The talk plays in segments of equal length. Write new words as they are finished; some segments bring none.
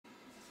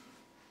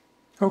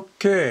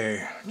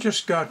Okay,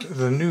 just got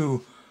the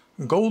new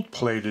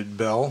gold-plated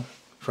bell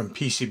from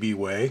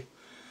PCBWAY.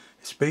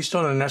 It's based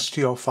on an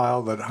STL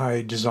file that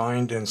I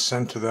designed and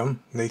sent to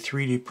them. They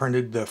 3D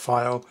printed the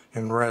file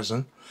in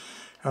resin.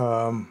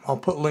 I'll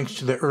put links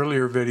to the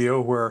earlier video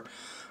where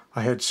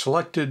I had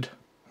selected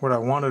what I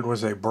wanted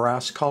was a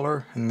brass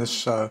color, and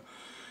this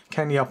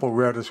candy apple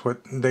red is what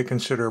they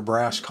consider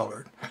brass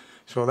colored.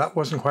 So that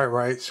wasn't quite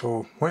right,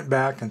 so went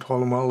back and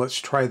told them, well, let's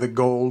try the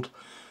gold.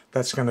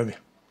 That's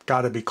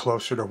got to be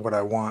closer to what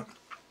I want.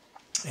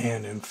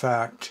 And in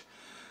fact,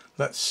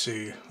 let's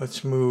see,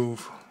 let's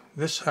move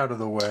this out of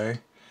the way.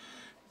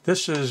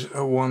 This is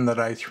one that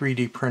I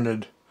 3D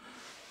printed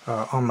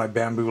on my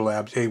Bamboo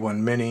Labs A1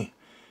 Mini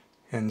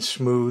and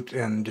smoothed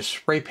and just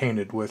spray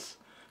painted with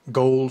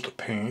gold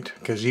paint,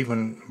 because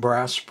even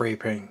brass spray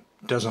paint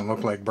doesn't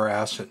look like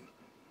brass. It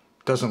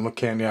doesn't look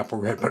candy apple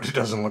red, but it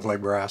doesn't look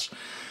like brass.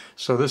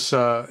 So this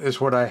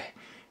is what I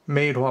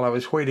made while I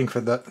was waiting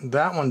for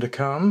that one to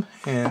come,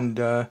 and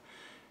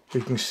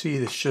you can see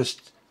it's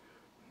just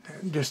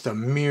a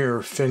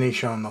mirror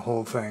finish on the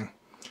whole thing.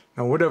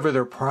 Now whatever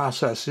their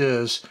process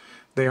is,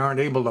 they aren't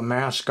able to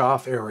mask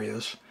off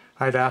areas.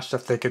 I'd asked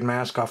if they could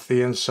mask off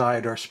the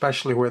inside, or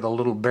especially where the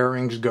little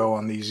bearings go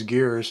on these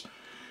gears.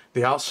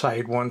 The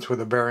outside ones where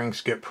the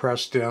bearings get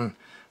pressed in,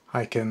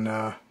 I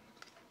can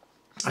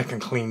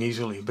clean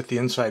easily, but the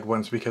inside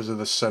ones, because of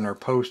the center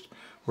post,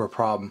 were a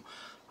problem.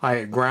 I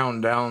had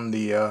ground down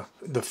the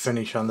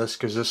finish on this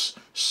because this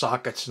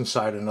socket's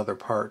inside another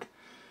part.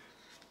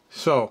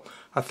 So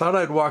I thought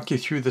I'd walk you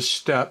through the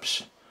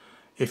steps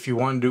if you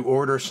wanted to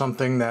order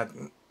something that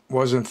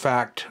was in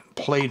fact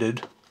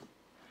plated.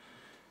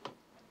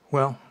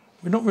 Well,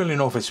 we don't really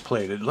know if it's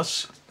plated.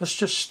 Let's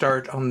just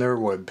start on their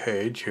web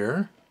page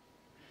here.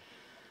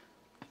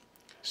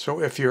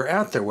 So if you're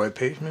at their web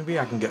page, maybe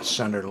I can get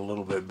centered a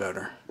little bit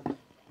better.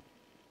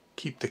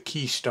 Keep the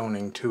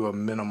keystoning to a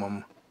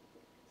minimum.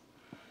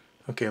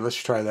 Okay, let's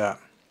try that.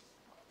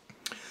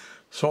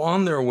 So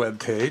on their web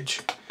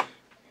page,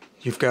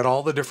 you've got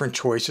all the different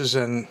choices,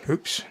 and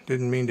oops,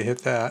 didn't mean to hit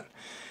that.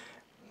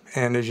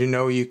 And as you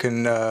know, you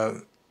can,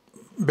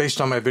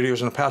 based on my videos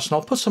in the past, and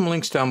I'll put some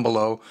links down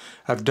below,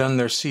 I've done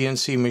their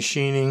CNC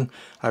machining,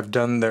 I've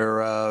done their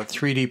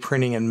 3D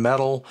printing in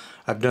metal,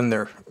 I've done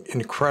their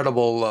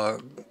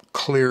incredible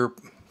clear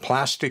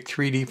plastic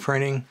 3D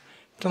printing.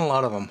 I've done a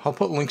lot of them. I'll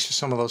put links to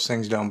some of those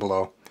things down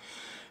below.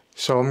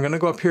 So I'm going to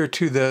go up here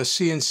to the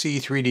CNC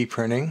 3D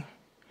printing,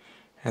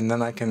 and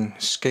then I can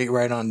skate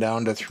right on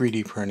down to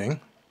 3D printing.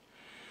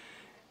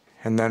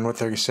 And then what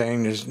they're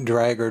saying is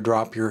drag or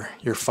drop your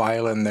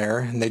file in there,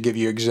 and they give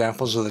you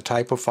examples of the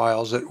type of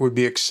files that would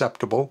be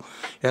acceptable: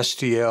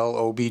 STL,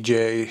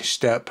 OBJ,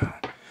 STEP,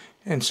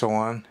 and so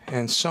on.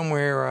 And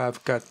somewhere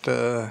I've got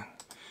the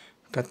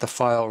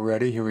file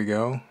ready. Here we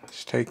go.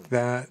 Let's take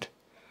that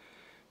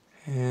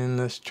and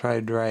let's try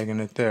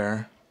dragging it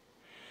there.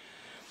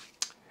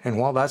 And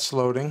while that's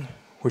loading,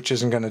 which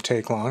isn't going to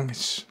take long,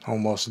 it's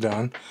almost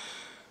done.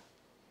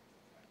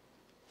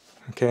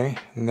 Okay,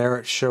 and there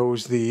it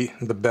shows the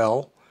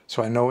bell,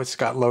 so I know it's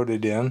got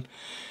loaded in.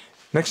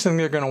 Next thing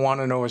they're going to want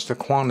to know is the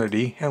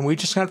quantity, and we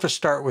just have to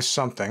start with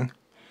something.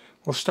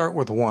 We'll start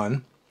with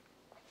 1.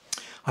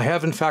 I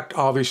have in fact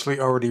obviously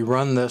already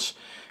run this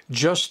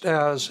just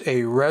as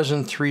a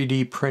resin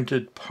 3D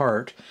printed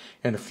part,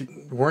 and if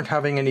you weren't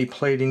having any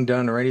plating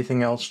done or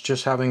anything else,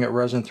 just having it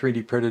resin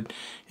 3D printed,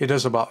 it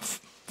is about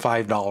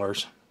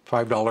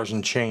 $5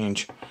 and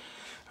change.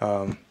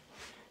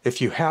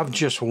 If you have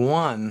just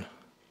one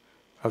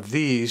of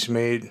these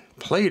made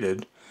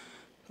plated,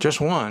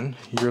 just one,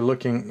 you're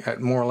looking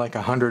at more like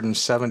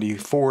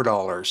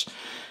 $174.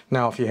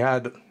 Now if you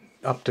had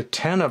up to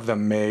 10 of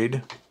them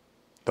made,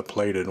 the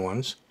plated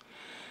ones,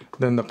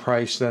 then the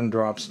price then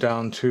drops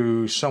down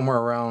to somewhere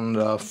around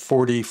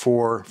 $44,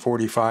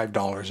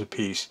 $45 a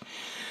piece.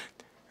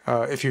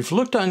 If you've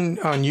looked on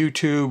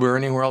YouTube or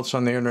anywhere else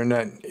on the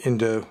internet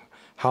into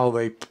how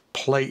they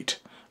plate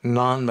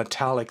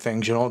non-metallic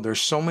things, you know, there's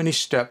so many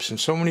steps and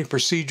so many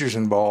procedures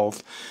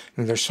involved,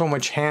 and there's so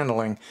much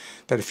handling,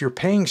 that if you're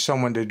paying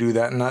someone to do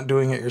that and not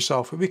doing it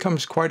yourself, it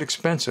becomes quite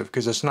expensive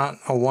because it's not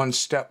a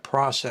one-step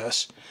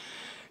process.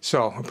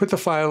 So I put the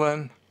file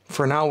in.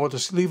 For now, we'll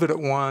just leave it at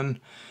 1.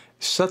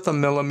 Set the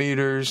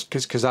millimeters,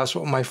 because that's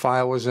what my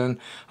file was in.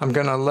 I'm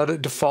going to let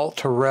it default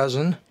to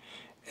resin,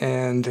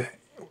 and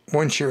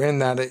once you're in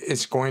that,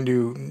 it's going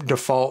to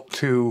default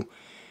to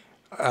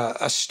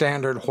a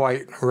standard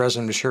white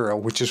resin material,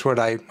 which is what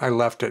I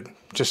left it,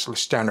 just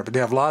standard. But they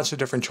have lots of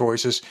different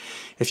choices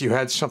if you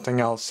had something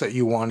else that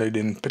you wanted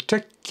in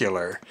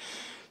particular.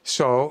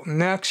 So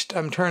next,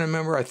 I'm trying to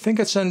remember, I think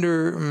it's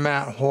under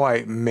matte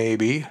white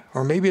maybe,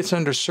 or maybe it's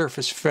under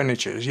surface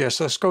finishes. Yes,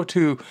 let's go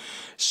to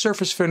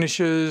surface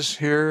finishes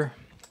here.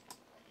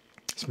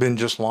 It's been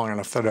just long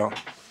enough that I don't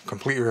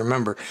completely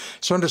remember.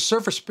 So under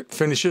surface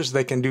finishes,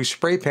 they can do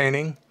spray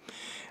painting,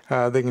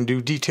 they can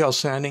do detail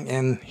sanding,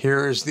 and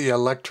here is the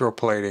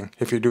electroplating.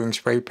 If you're doing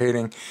spray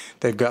painting,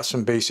 they've got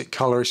some basic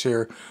colors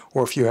here,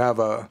 or if you have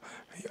a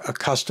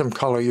custom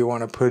color you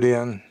want to put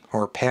in,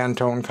 or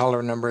Pantone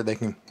color number, they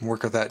can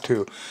work with that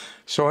too.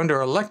 So under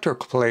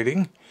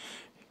electroplating,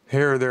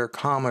 here are their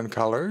common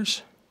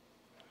colors,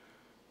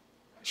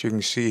 as you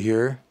can see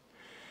here.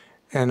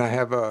 And I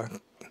have a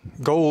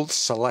gold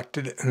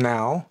selected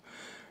now.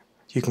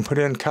 You can put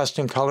in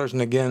custom colors,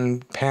 and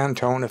again,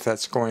 Pantone, if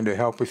that's going to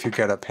help if you've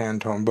got a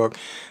Pantone book.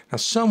 Now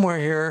somewhere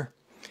here,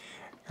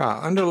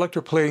 under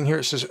electroplating here,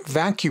 it says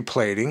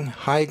vacuplating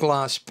high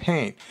gloss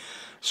paint.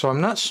 So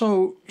I'm not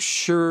so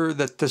sure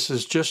that this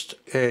is just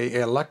a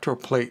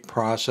electroplate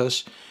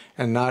process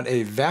and not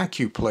a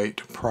vacuplate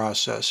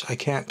process. I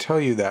can't tell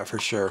you that for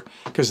sure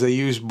because they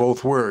use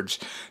both words.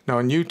 Now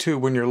on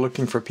YouTube, when you're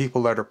looking for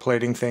people that are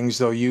plating things,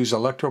 they'll use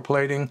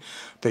electroplating.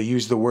 They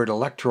use the word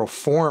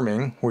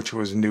electroforming, which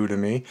was new to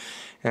me.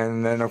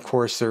 And then of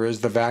course there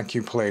is the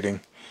vacuplating.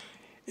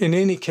 In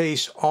any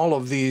case, all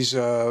of these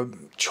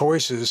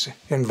choices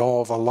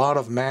involve a lot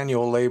of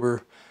manual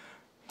labor.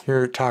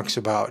 Here it talks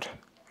about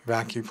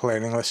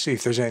vacuplating. Let's see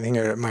if there's anything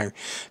here that might.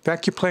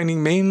 Vacuplating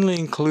mainly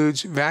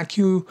includes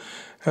vacuum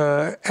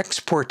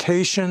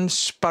exportation,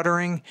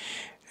 sputtering,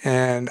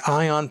 and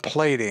ion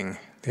plating.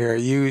 They are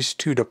used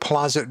to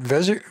deposit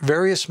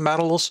various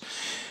metals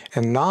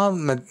and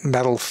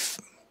non-metal.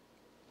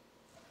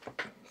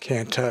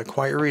 Can't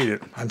quite read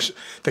it.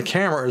 The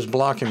camera is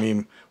blocking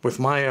me with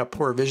my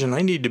poor vision.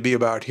 I need to be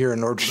about here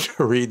in order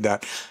to read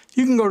that.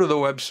 You can go to the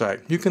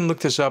website. You can look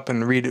this up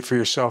and read it for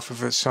yourself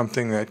if it's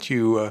something that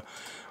you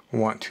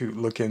want to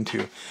look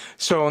into.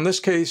 So in this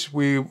case,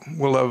 we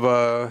will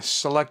have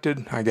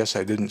selected, I guess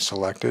I didn't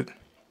select it.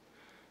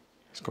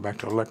 Let's go back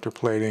to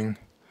electroplating.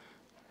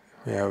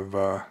 We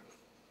have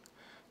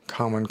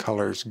common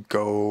colors,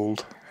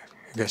 gold.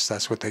 I guess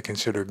that's what they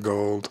consider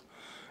gold.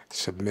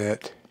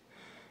 Submit.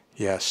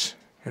 Yes,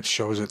 it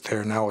shows it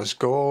there now as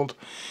gold.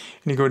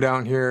 And you go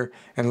down here,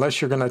 unless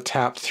you're going to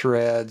tap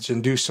threads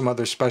and do some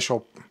other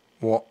special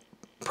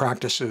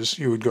practices,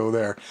 you would go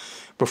there.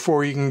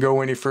 Before you can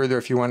go any further,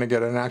 if you want to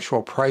get an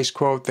actual price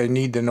quote, they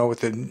need to know what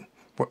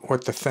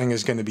the thing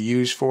is going to be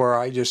used for.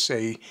 I just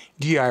say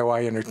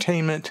DIY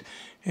entertainment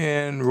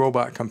and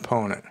robot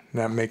component.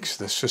 That makes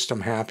the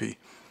system happy.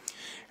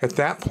 At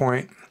that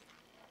point,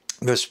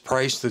 this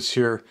price that's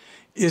here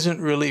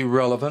isn't really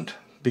relevant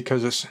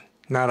because it's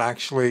not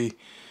actually,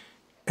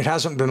 it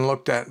hasn't been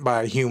looked at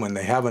by a human.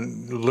 They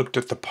haven't looked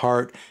at the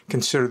part,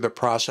 considered the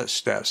process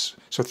steps.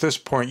 So at this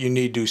point, you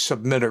need to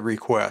submit a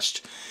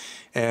request.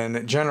 And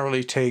it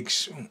generally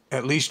takes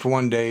at least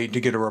 1 day to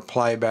get a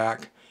reply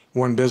back,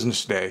 1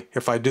 business day.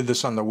 If I did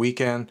this on the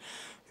weekend,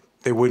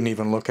 they wouldn't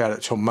even look at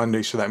it till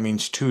Monday, so that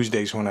means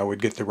Tuesdays when I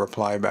would get the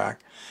reply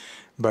back.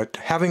 But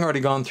having already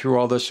gone through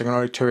all this, I can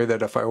already tell you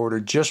that if I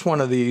ordered just one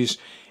of these,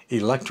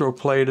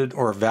 electroplated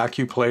or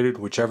vacuplated,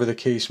 whichever the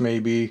case may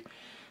be,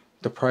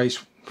 the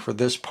price for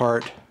this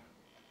part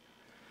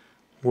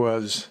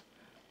was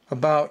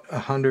about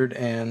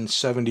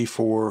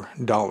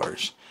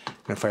 $174. And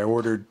if I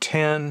ordered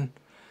 10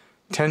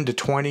 to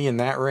 20 in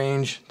that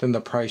range, then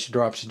the price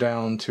drops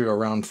down to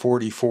around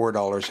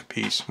 $44 a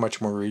piece,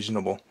 much more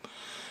reasonable.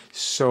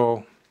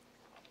 So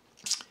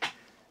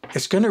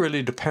it's going to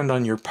really depend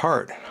on your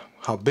part,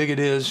 how big it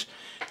is,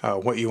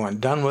 what you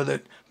want done with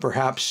it.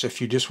 Perhaps if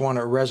you just want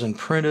it resin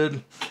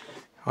printed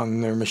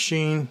on their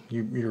machine,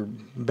 you're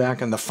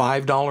back in the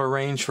 $5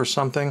 range for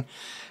something.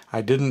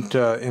 I didn't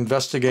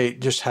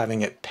investigate just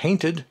having it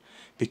painted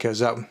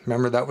because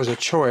remember that was a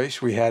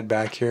choice we had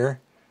back here.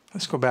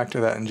 Let's go back to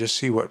that and just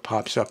see what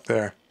pops up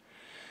there.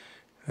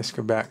 Let's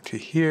go back to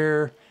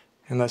here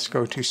and let's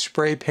go to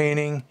spray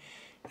painting.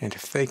 And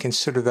if they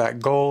consider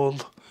that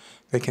gold,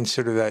 they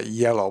consider that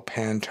yellow,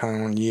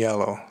 Pantone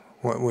yellow.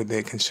 What would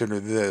they consider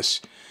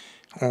this?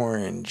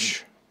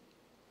 Orange.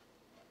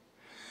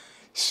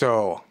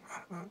 So,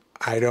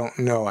 I don't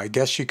know. I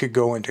guess you could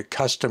go into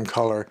custom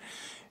color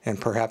and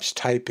perhaps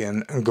type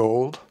in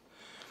gold.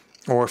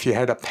 Or if you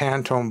had a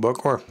Pantone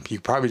book, or you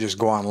probably just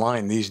go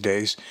online these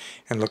days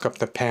and look up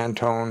the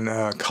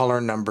Pantone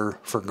color number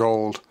for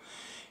gold.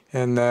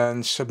 And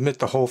then submit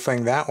the whole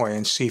thing that way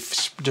and see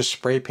if just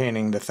spray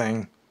painting the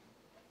thing,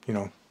 you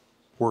know,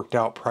 worked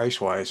out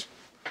price-wise.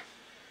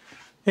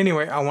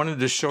 Anyway, I wanted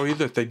to show you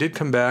that they did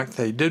come back,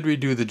 they did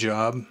redo the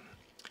job,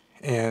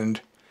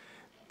 and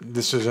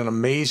this is an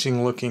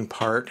amazing looking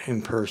part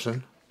in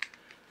person.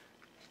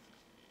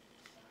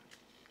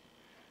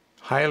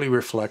 Highly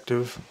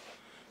reflective,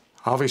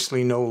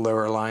 obviously no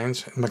lower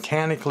lines,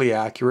 mechanically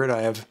accurate.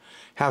 I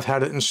have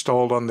had it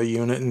installed on the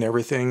unit and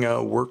everything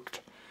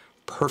worked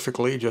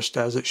perfectly just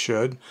as it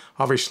should.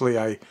 Obviously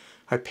I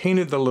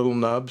painted the little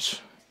nubs.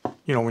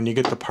 You know, when you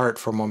get the part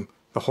from them,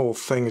 the whole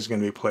thing is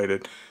going to be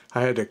plated.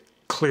 I had to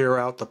clear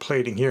out the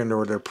plating here in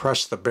order to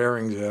press the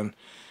bearings in,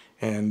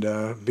 and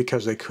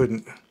because they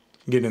couldn't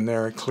get in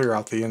there and clear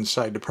out the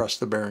inside to press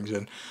the bearings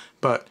in.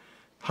 But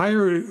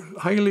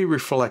highly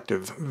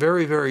reflective,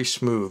 very, very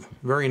smooth,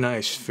 very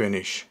nice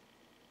finish.